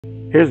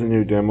Here's a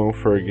new demo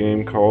for a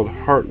game called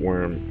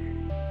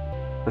Heartworm.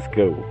 Let's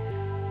go.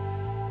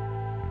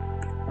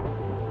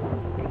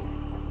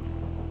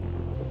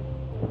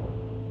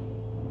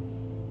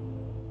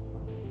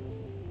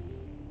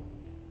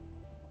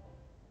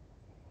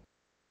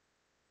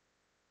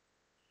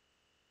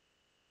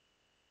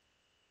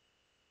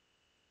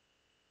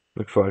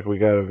 Looks like we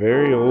got a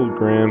very old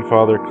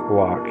grandfather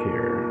clock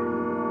here.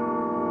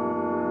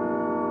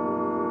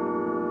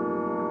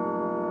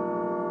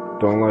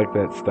 Don't like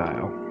that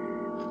style.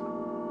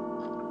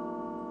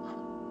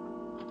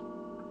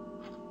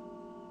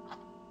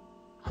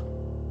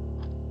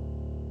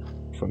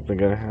 Something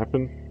gonna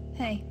happen?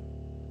 Hey.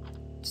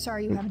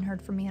 Sorry you haven't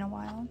heard from me in a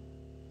while.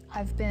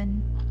 I've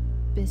been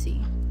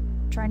busy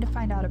trying to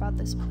find out about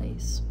this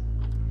place.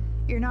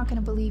 You're not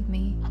gonna believe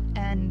me,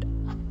 and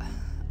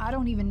I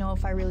don't even know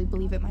if I really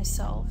believe it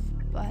myself,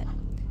 but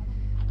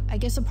I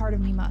guess a part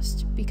of me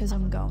must, because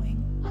I'm going.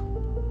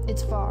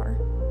 It's far,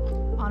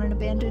 on an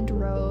abandoned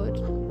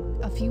road,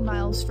 a few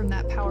miles from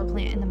that power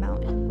plant in the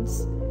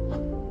mountains.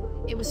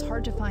 It was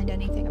hard to find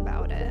anything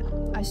about it.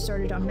 I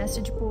started on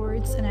message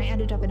boards, and I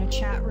ended up in a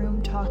chat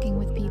room talking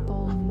with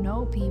people who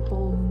know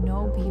people who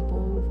know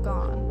people who've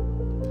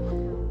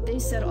gone. They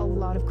said a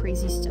lot of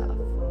crazy stuff,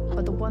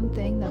 but the one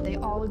thing that they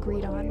all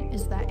agreed on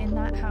is that in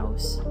that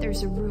house,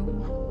 there's a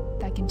room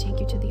that can take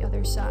you to the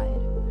other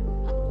side,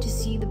 to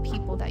see the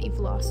people that you've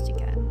lost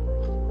again.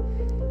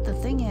 The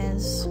thing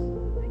is,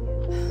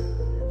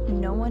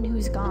 no one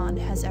who's gone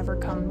has ever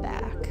come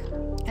back,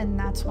 and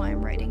that's why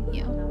I'm writing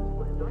you.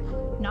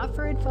 Not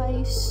for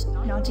advice,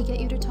 not to get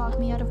you to talk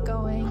me out of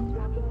going.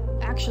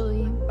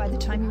 Actually, by the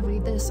time you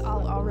read this,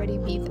 I'll already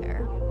be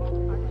there.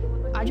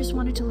 I just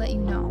wanted to let you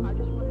know,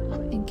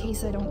 in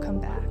case I don't come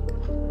back.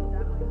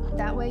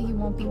 That way you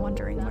won't be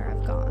wondering where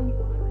I've gone.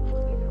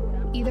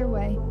 Either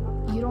way,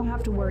 you don't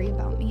have to worry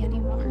about me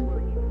anymore.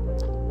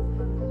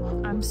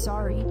 I'm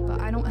sorry,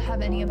 but I don't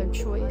have any other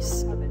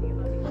choice.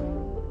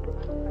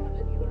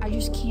 I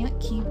just can't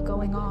keep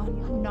going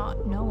on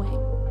not knowing.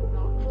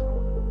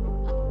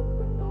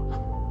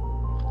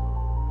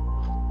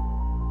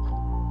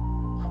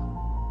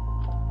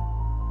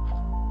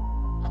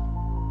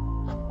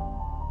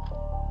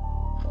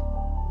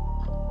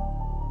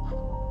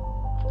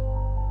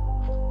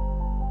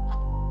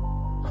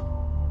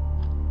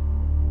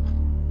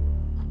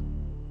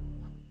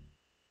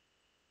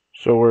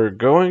 So we're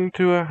going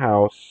to a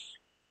house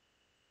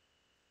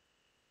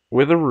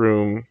with a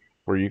room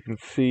where you can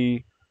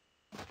see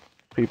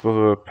people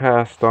who have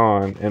passed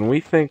on, and we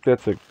think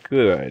that's a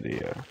good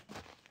idea.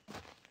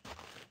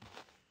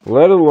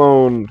 Let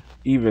alone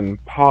even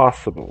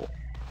possible.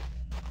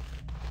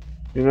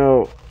 You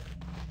know,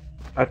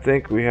 I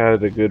think we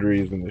had a good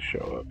reason to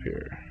show up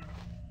here.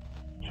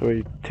 So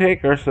we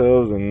take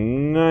ourselves a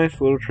nice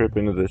little trip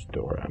into this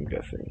door, I'm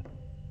guessing.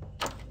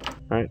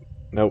 Right?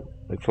 Nope,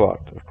 it's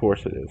locked. Of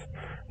course it is.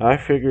 I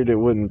figured it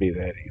wouldn't be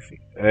that easy.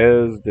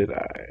 As did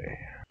I.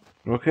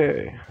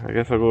 Okay, I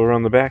guess I'll go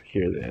around the back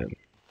here then.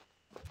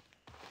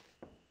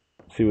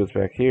 See what's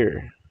back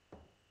here.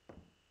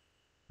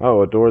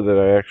 Oh, a door that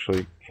I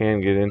actually can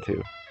get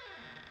into.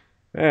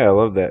 Yeah, I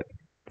love that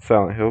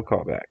Silent Hill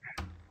callback.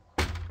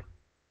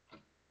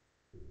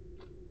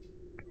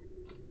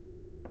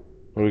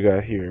 What we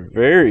got here?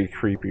 Very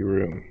creepy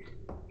room.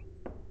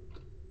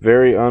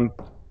 Very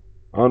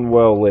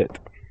unwell lit.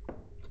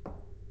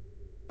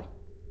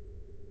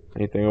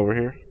 Anything over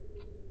here?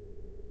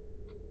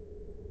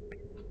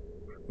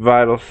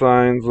 Vital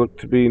signs look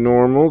to be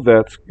normal.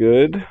 That's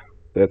good.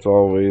 That's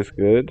always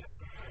good.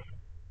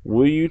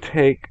 Will you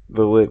take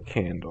the lit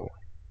candle?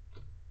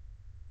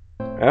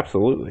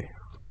 Absolutely.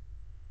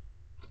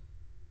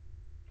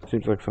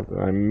 Seems like something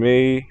I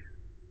may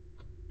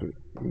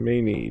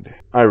need.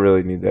 I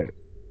really need that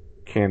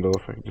candle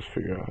if I can just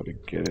figure out how to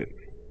get it.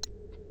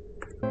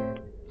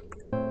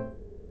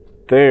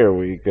 There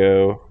we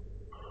go.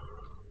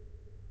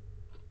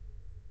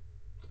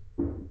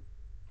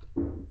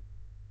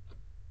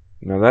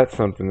 Now that's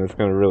something that's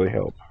going to really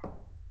help.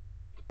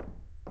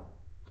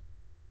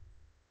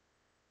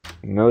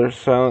 Another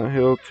Silent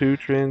Hill 2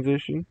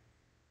 transition.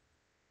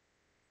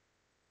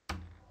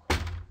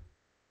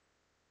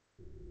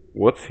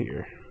 What's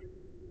here?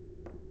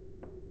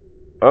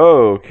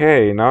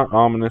 Okay, not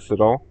ominous at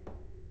all.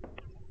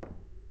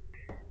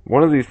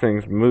 One of these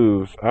things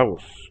moves, I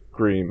will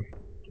scream.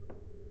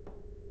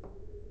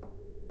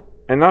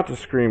 And not to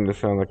scream to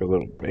sound like a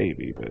little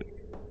baby, but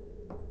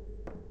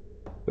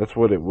that's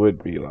what it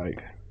would be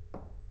like.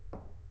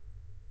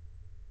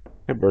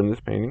 I burn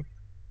this painting.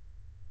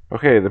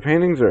 Okay, the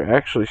paintings are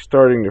actually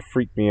starting to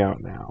freak me out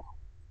now.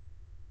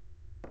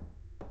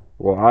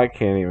 Well, I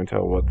can't even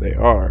tell what they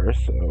are,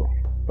 so...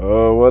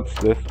 Oh, what's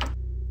this?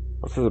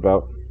 What's this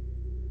about?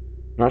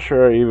 Not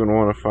sure I even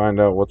want to find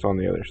out what's on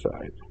the other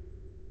side.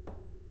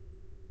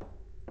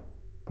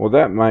 Well,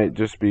 that might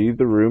just be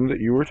the room that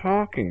you were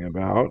talking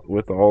about,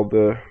 with all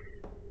the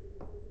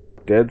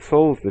dead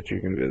souls that you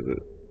can visit.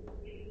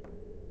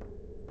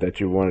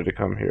 That you wanted to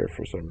come here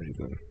for some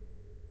reason.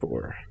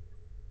 For.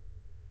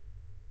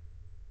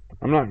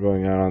 I'm not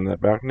going out on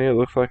that balcony. It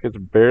looks like it's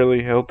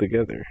barely held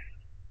together.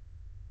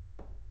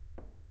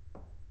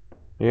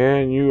 Yeah,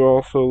 and you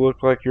also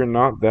look like you're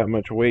not that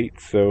much weight,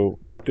 so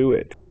do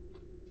it.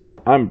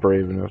 I'm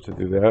brave enough to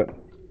do that.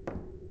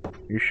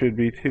 You should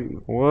be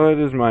too. What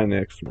is my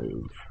next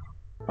move?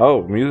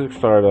 Oh, music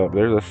started up.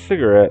 There's a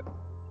cigarette.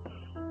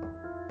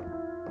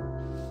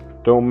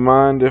 Don't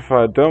mind if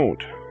I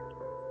don't.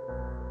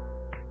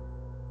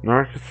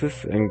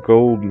 Narcissus and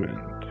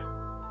Goldmund.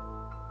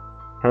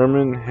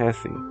 Hermann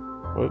Hesse.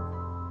 What?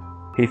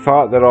 He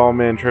thought that all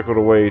men trickled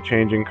away,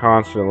 changing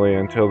constantly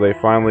until they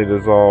finally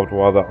dissolved,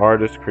 while the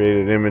artist's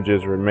created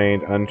images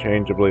remained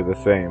unchangeably the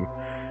same.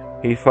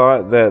 He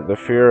thought that the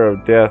fear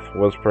of death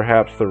was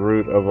perhaps the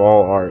root of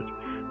all art,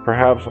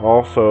 perhaps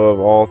also of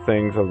all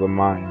things of the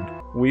mind.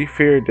 We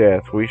fear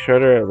death, we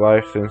shudder at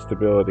life's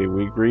instability,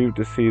 we grieve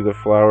to see the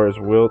flowers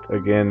wilt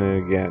again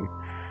and again,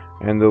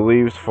 and the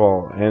leaves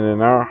fall, and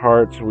in our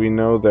hearts we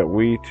know that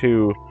we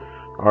too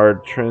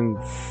are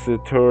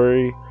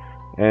transitory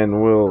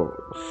and will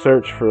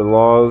search for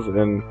laws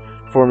and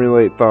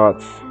formulate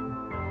thoughts.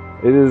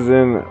 It is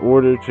in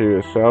order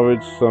to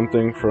salvage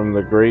something from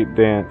the great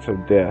dance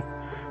of death,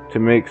 to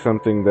make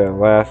something that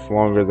lasts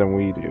longer than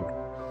we do.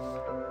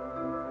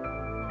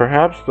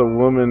 Perhaps the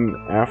woman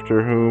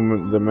after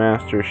whom the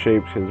master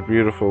shapes his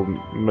beautiful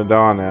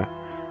Madonna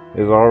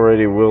is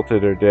already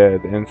wilted or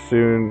dead, and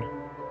soon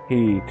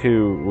he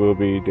too will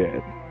be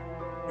dead.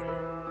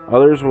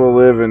 Others will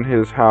live in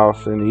his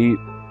house and eat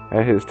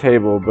at his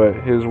table, but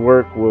his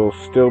work will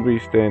still be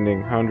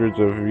standing hundreds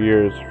of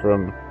years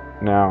from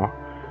now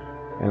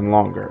and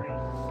longer.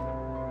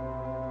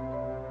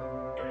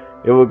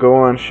 It will go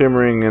on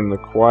shimmering in the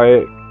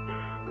quiet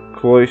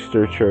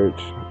cloister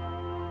church,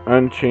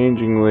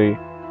 unchangingly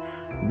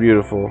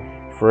beautiful,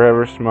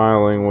 forever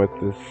smiling with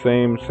the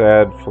same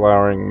sad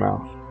flowering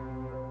mouth.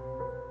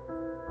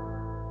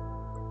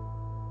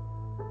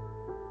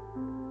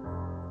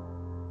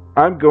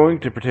 I'm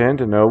going to pretend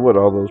to know what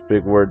all those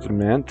big words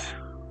meant.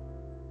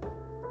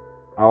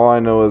 All I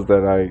know is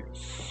that I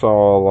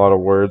saw a lot of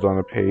words on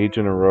a page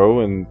in a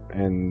row,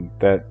 and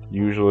that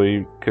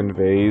usually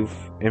conveys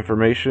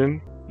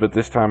information, but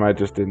this time I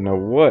just didn't know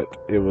what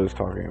it was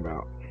talking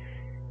about.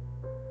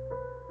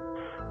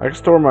 I can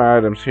store my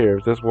items here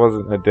if this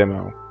wasn't a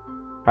demo.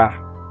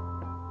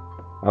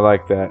 Ha! I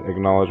like that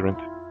acknowledgement.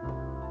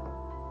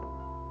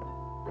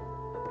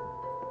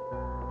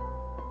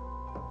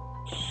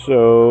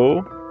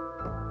 So,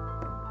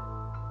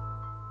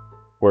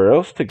 where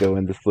else to go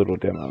in this little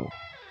demo?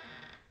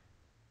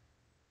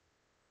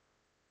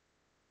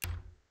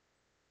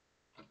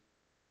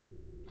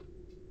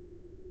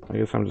 I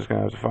guess I'm just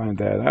gonna have to find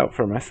that out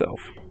for myself.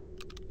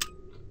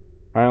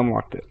 I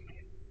unlocked it.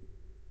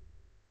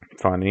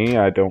 Funny,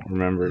 I don't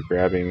remember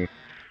grabbing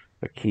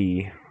a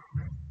key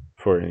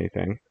for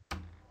anything.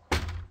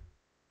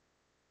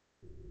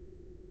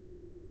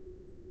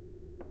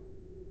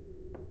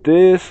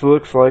 This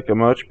looks like a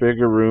much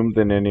bigger room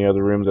than any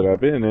other room that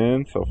I've been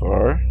in so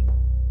far.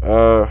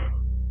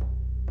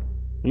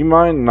 You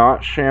mind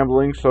not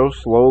shambling so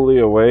slowly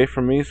away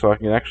from me so I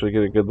can actually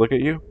get a good look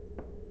at you?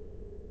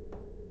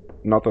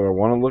 Not that I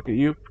want to look at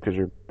you, because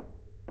you're,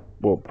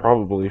 well,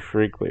 probably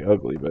freakily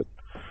ugly, but,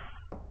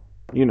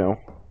 you know,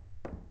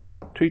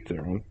 to each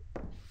their own.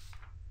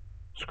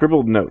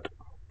 Scribbled note.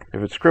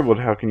 If it's scribbled,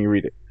 how can you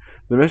read it?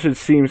 The message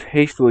seems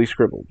hastily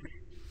scribbled.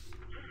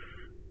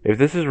 If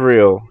this is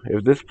real,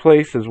 if this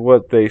place is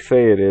what they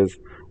say it is,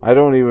 I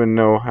don't even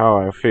know how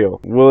I feel.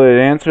 Will it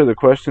answer the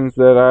questions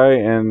that I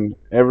and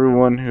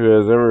everyone who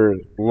has ever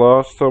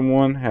lost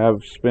someone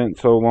have spent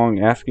so long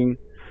asking?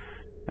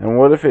 And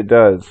what if it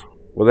does?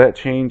 Will that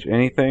change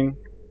anything?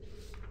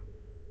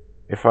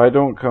 If I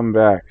don't come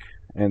back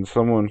and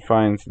someone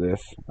finds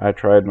this, I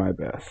tried my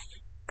best.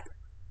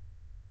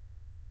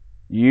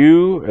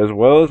 You, as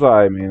well as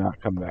I, may not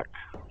come back.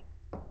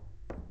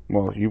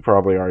 Well, you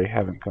probably already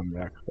haven't come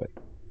back, but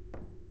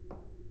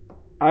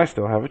I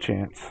still have a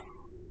chance.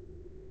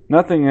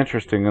 Nothing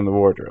interesting in the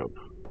wardrobe.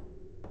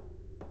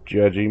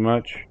 Judgy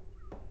much?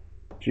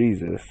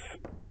 Jesus.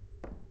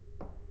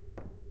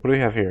 What do we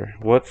have here?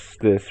 What's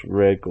this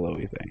red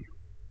glowy thing?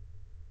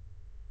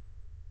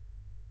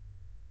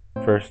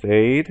 First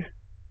aid.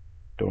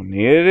 Don't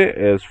need it.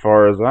 As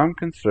far as I'm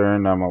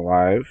concerned, I'm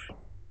alive.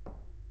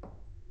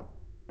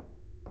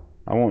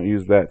 I won't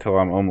use that till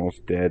I'm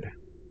almost dead.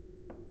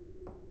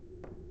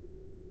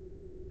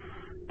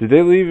 Did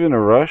they leave in a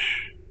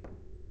rush?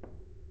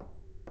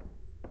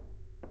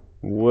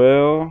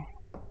 Well,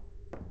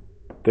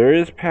 there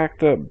is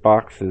packed up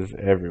boxes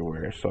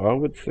everywhere, so I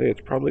would say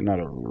it's probably not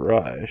a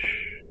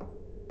rush.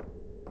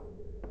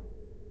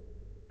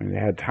 I mean, they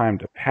had time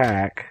to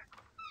pack.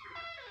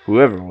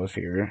 Whoever was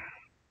here.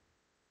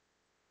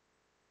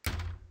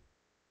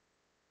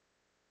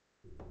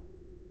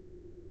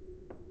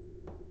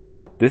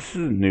 This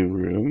is a new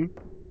room,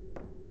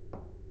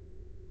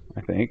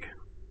 I think.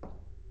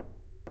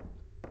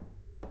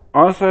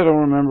 Honestly, I don't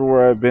remember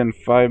where I've been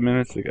 5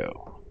 minutes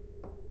ago.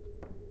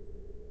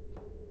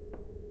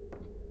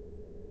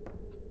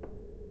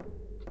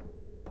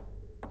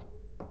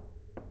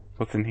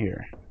 What's in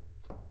here?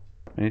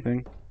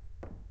 Anything?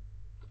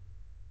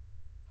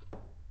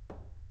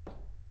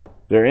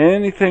 Is there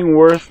anything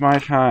worth my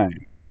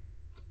time?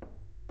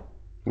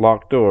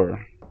 Locked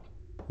door.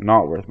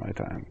 Not worth my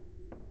time.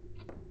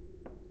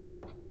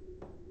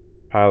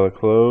 Pile of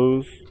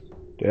clothes.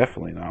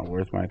 Definitely not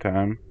worth my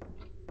time.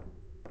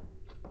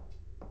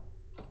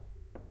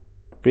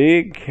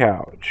 Big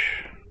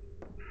couch.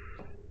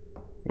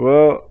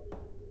 Well,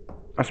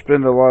 I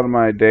spend a lot of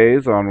my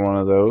days on one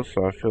of those,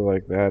 so I feel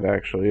like that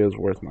actually is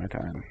worth my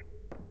time.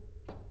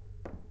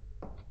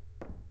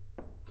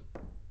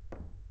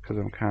 Because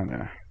I'm kind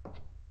of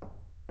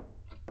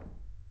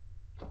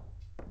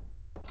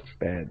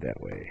bad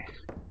that way.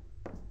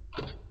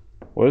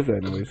 What is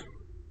that noise?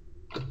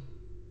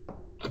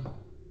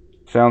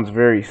 Sounds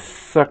very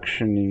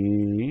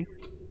suctiony.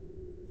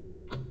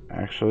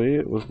 Actually,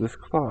 it was this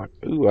clock.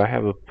 Ooh, I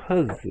have a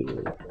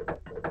puzzle.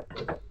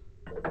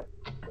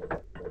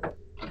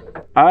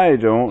 I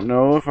don't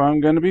know if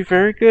I'm going to be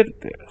very good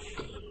at this.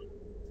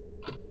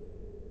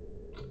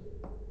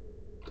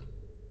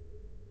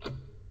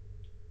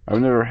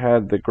 I've never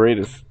had the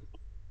greatest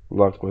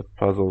luck with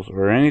puzzles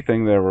or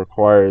anything that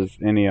requires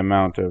any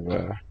amount of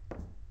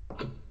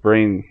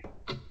brain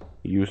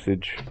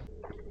usage.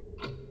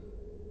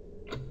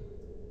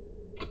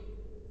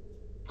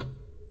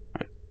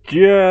 I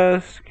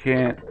just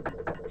can't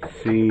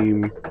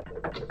seem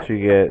to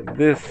get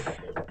this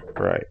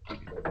right.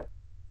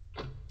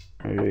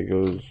 Maybe it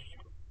goes...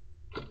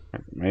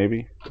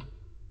 Maybe?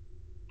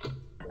 I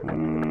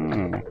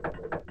don't know.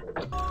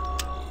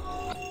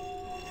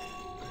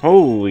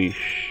 Holy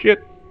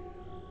shit!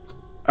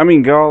 I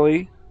mean,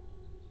 golly.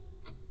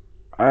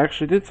 I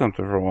actually did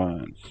something for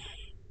once.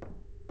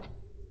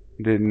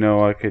 Didn't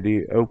know I could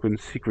open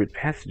secret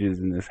passages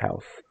in this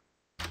house.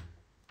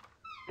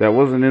 That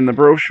wasn't in the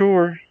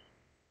brochure.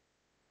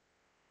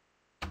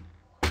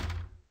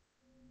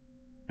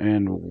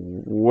 And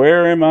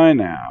where am I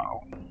now?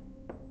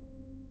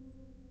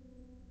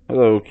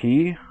 Hello,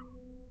 key.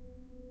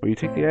 Will you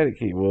take the attic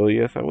key? Well,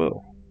 yes, I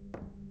will.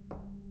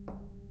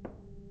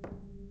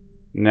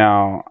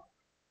 Now,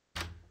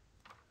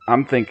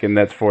 I'm thinking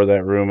that's for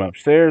that room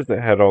upstairs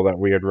that had all that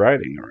weird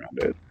writing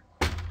around it.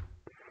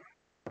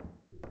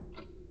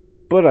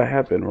 But I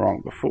have been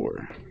wrong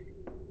before.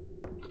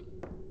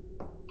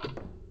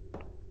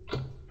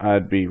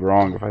 I'd be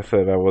wrong if I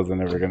said I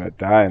wasn't ever going to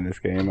die in this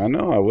game. I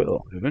know I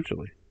will,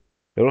 eventually.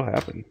 It'll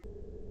happen.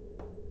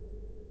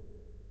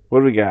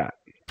 What do we got?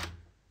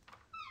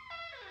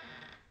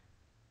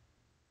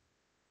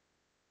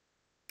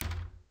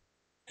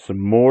 Some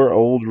more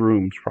old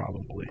rooms,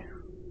 probably.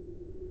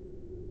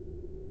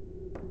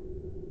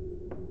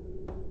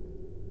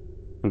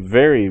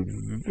 Very,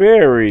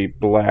 very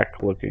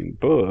black looking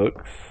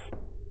books.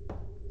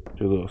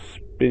 Do a little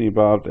spinny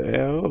bob to...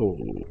 Oh.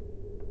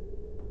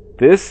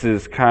 This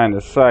is kind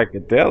of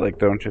psychedelic,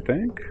 don't you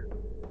think?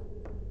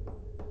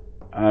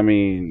 I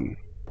mean,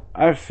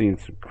 I've seen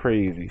some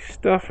crazy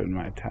stuff in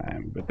my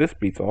time, but this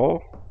beats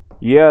all.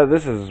 Yeah,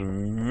 this is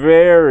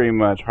very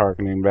much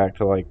harkening back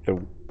to like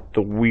the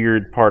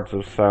weird parts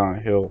of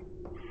Silent Hill.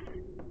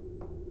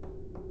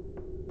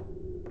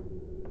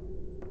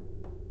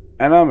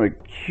 And I'm a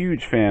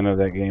huge fan of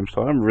that game,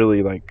 so I'm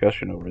really like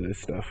gushing over this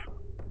stuff.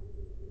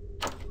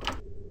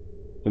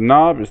 The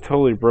knob is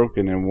totally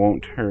broken and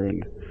won't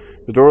turn.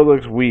 The door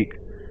looks weak,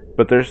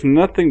 but there's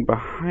nothing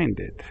behind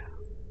it.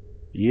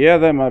 Yeah,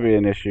 that might be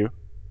an issue.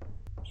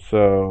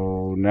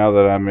 So now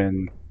that I'm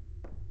in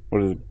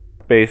what is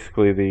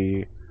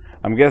basically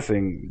I'm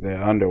guessing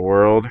the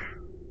underworld.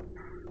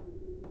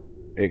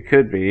 It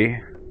could be.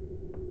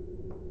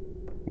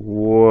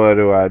 What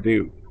do I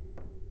do?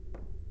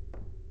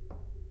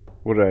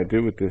 What do I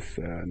do with this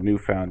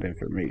newfound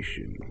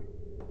information?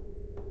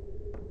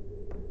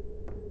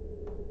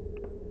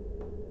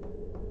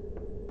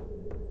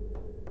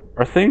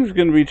 Are things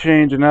going to be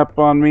changing up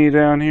on me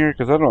down here?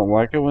 Because I don't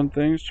like it when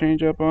things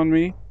change up on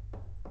me.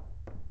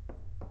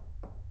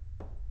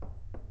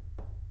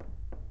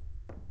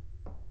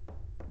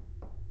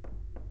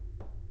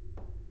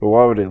 But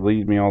why would it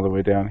lead me all the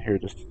way down here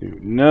just to do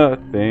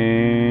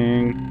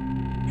nothing?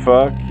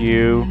 Fuck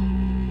you.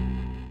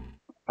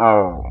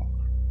 Oh.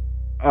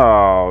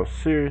 Oh,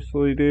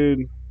 seriously,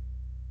 dude?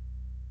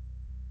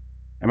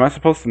 Am I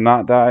supposed to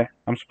not die?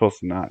 I'm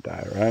supposed to not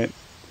die, right?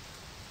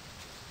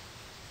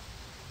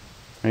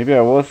 Maybe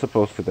I was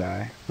supposed to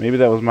die. Maybe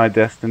that was my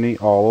destiny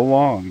all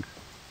along.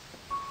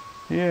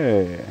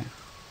 Yeah.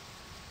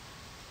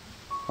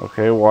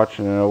 Okay,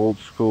 watching an old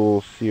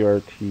school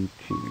CRT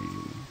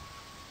TV.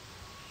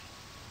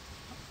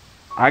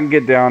 I can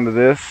get down to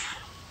this.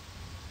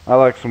 I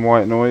like some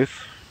white noise.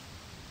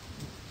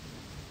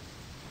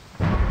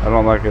 I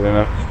don't like it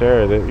enough to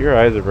stare at it. Your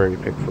eyes are very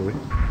pixely.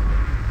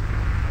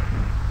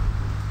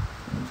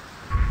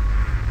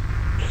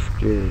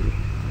 Scary.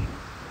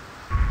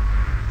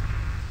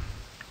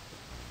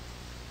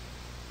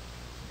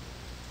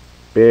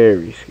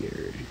 Very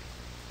scary.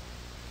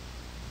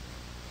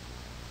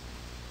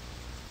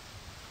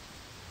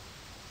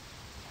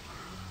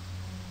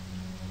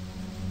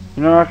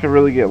 You know, I could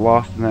really get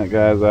lost in that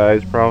guy's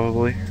eyes,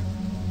 probably.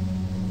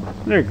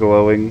 They're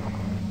glowing.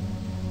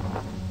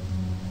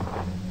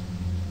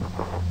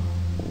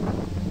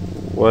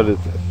 What is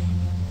this?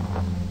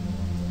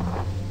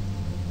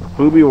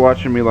 Who be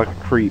watching me like a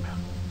creep?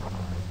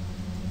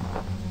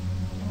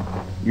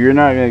 You're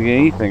not gonna get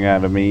anything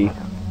out of me.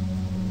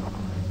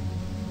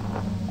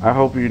 I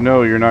hope you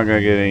know you're not gonna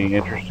get any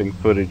interesting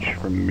footage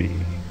from me.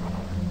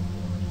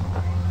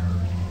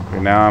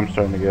 Okay, now I'm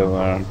starting to get a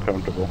little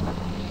uncomfortable.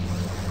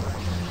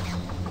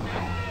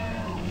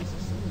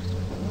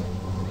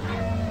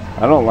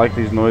 I don't like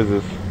these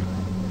noises.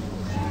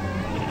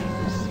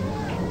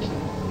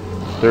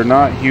 They're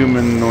not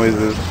human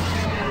noises.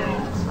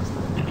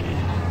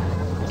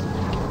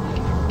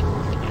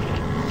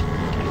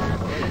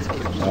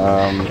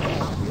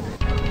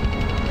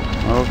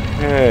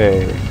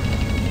 Okay.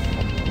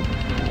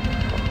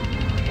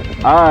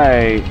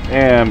 I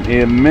am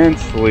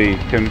immensely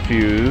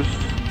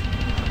confused.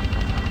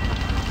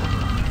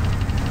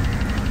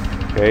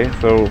 Okay,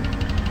 so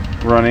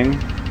running.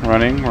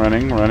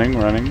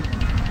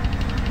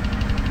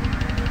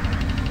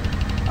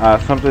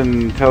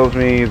 Something tells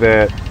me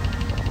that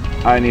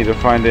I need to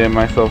find it in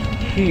myself to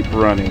keep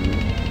running.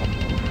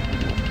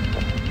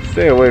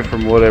 Stay away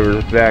from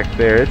whatever's back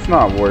there. It's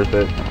not worth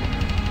it.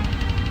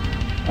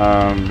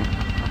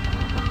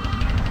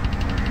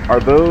 Are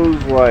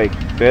those like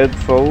dead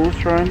souls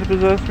trying to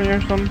possess me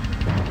or something?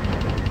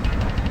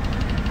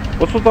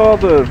 What's with all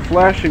the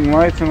flashing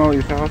lights in all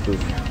these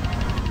houses?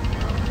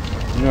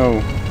 You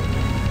know,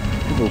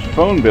 people's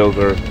phone bills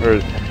or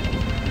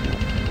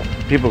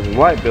people's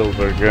light bills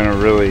are gonna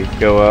really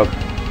go up.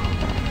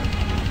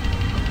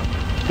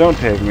 Don't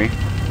take me.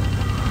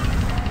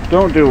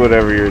 Don't do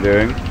whatever you're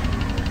doing.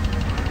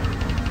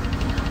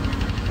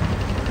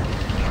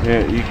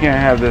 Yeah, you can't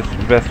have this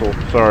vessel.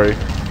 Sorry.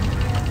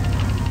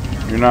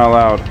 You're not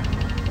allowed.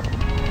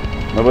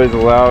 Nobody's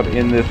allowed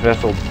in this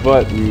vessel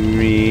but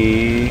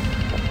me.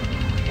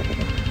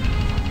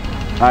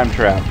 I'm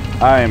trapped.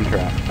 I am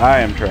trapped. I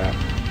am trapped.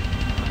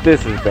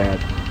 This is bad.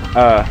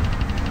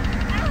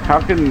 How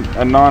can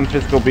a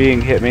non-physical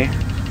being hit me?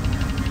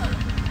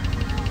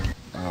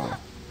 Oh.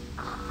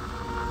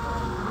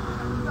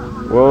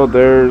 Well,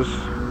 there's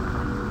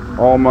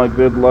all my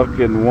good luck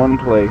in one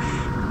place.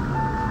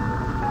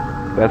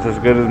 That's as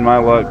good as my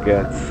luck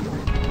gets.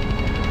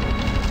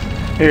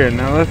 Here,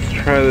 now let's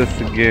try this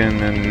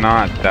again and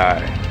not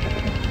die.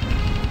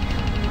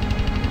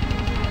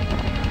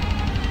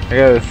 I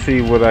gotta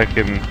see what I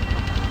can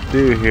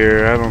do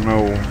here. I don't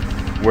know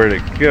where to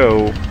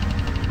go,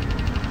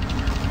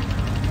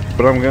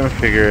 but I'm gonna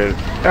figure it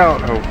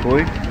out,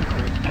 hopefully.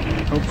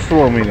 Don't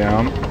slow me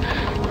down.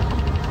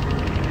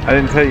 I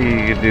didn't tell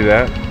you could do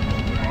that.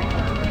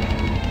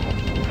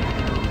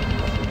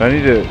 Do I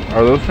need to...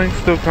 Are those things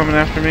still coming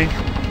after me?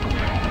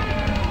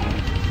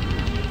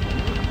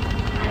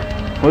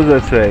 What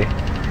does that say?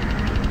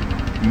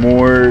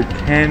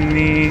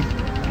 Morteni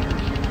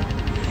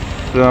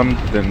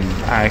something.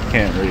 I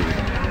can't read it.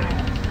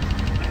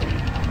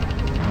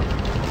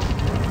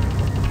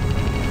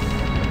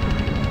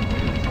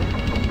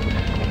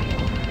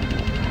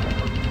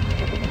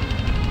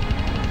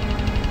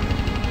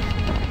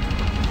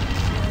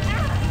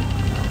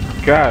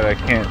 God, I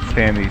can't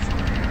stand these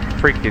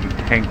freaking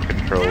tank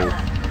controls.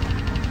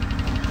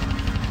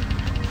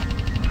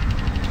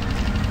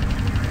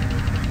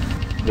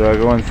 Do I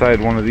go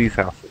inside one of these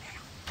houses?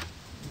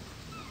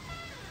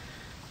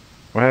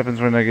 What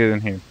happens when I get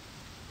in here?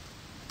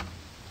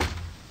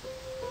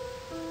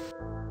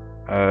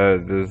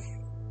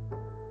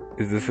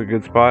 Is this a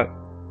good spot?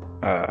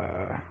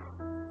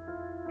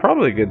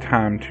 Probably a good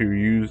time to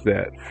use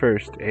that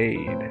first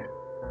aid.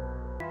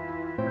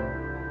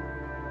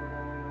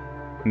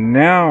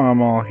 Now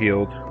I'm all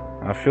healed.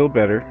 I feel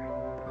better,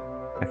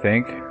 I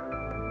think.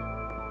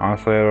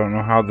 Honestly, I don't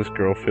know how this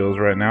girl feels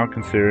right now,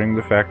 considering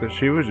the fact that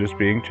she was just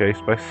being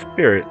chased by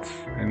spirits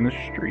in the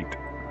street.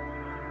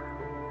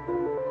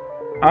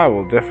 I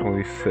will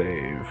definitely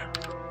save.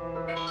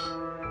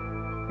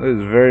 That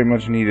is very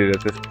much needed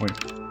at this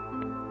point.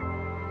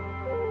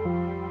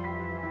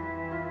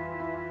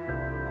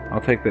 I'll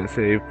take that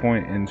save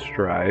point in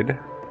stride.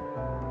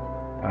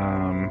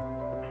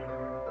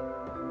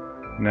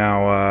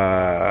 Now,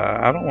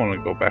 I don't want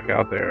to go back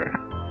out there.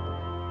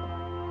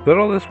 Is that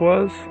all this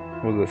was?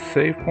 Was a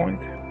save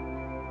point?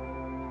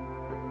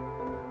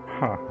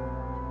 Huh.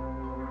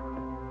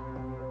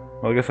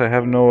 Well, I guess I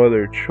have no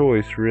other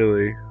choice,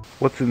 really.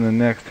 What's in the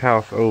next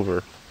house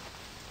over?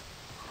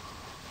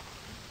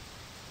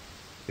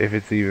 If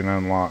it's even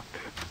unlocked.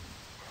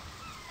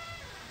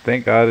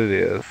 Thank God it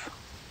is.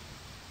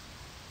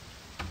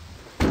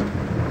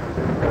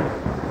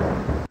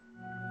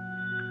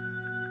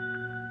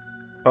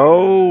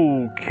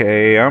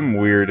 Okay, I'm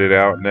weirded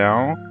out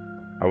now.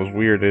 I was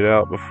weirded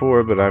out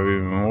before, but I'm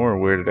even more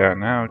weirded out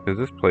now because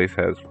this place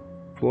has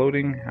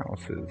floating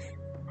houses.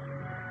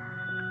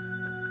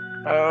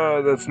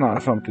 That's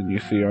not something you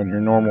see on your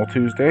normal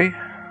Tuesday.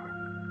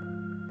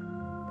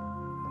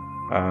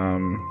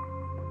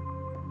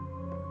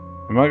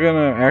 Am I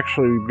gonna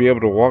actually be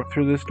able to walk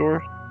through this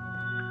door?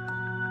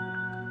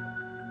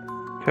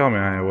 Tell me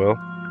I will.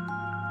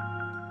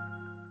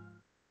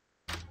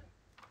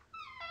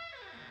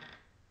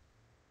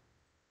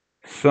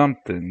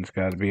 Something's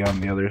gotta be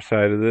on the other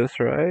side of this,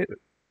 right?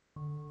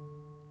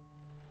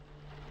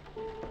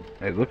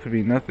 It looked to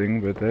be nothing,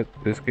 but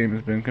this game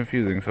has been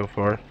confusing so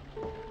far.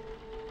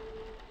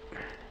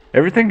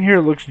 Everything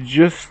here looks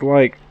just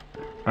like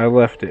I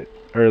left it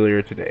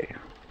earlier today.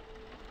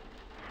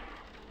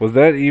 Was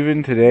that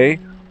even today?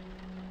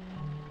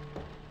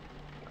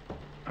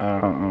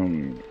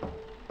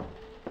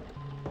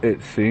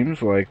 It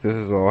seems like this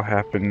has all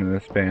happened in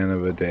the span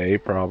of a day,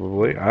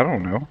 probably. I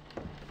don't know.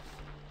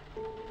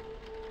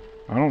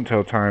 I don't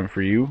tell time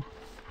for you.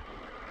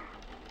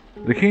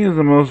 The king is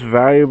the most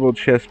valuable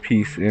chess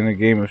piece in a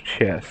game of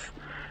chess.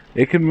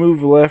 It can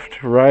move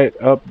left, right,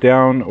 up,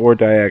 down, or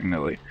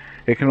diagonally.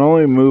 It can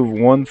only move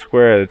one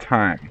square at a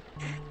time.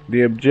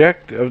 The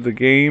object of the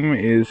game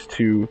is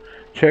to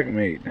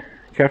checkmate,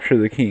 capture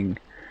the king.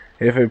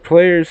 If a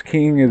player's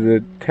king is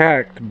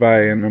attacked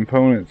by an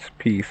opponent's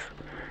piece,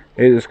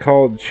 it is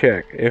called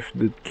check. If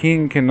the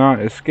king cannot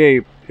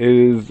escape, it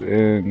is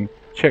a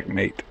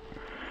checkmate,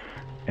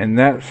 and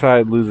that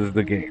side loses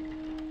the game.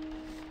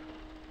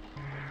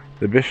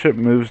 The bishop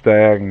moves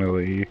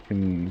diagonally. You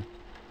can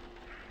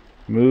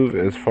move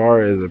as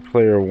far as a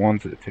player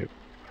wants it to,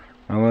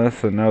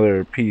 unless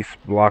another piece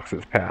blocks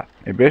its path.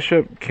 A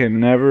bishop can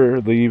never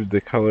leave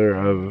the color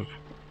of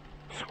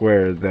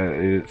square that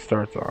it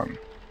starts on.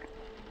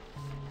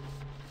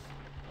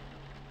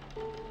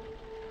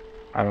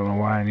 I don't know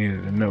why I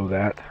needed to know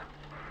that.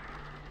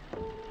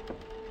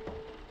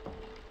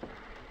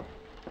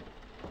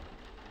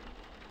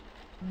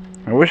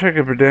 I wish I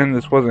could pretend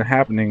this wasn't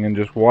happening and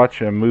just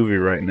watch a movie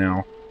right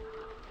now.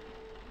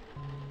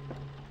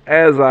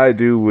 As I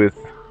do with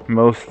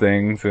most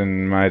things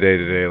in my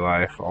day-to-day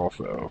life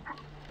also.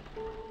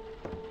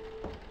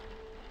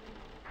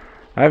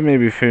 I've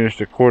maybe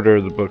finished a quarter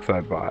of the books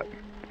I bought.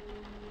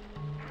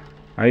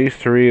 I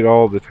used to read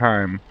all the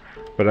time,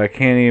 but I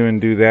can't even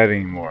do that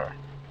anymore.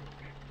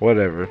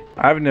 Whatever.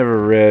 I've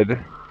never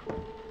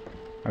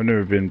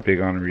been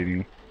big on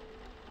reading.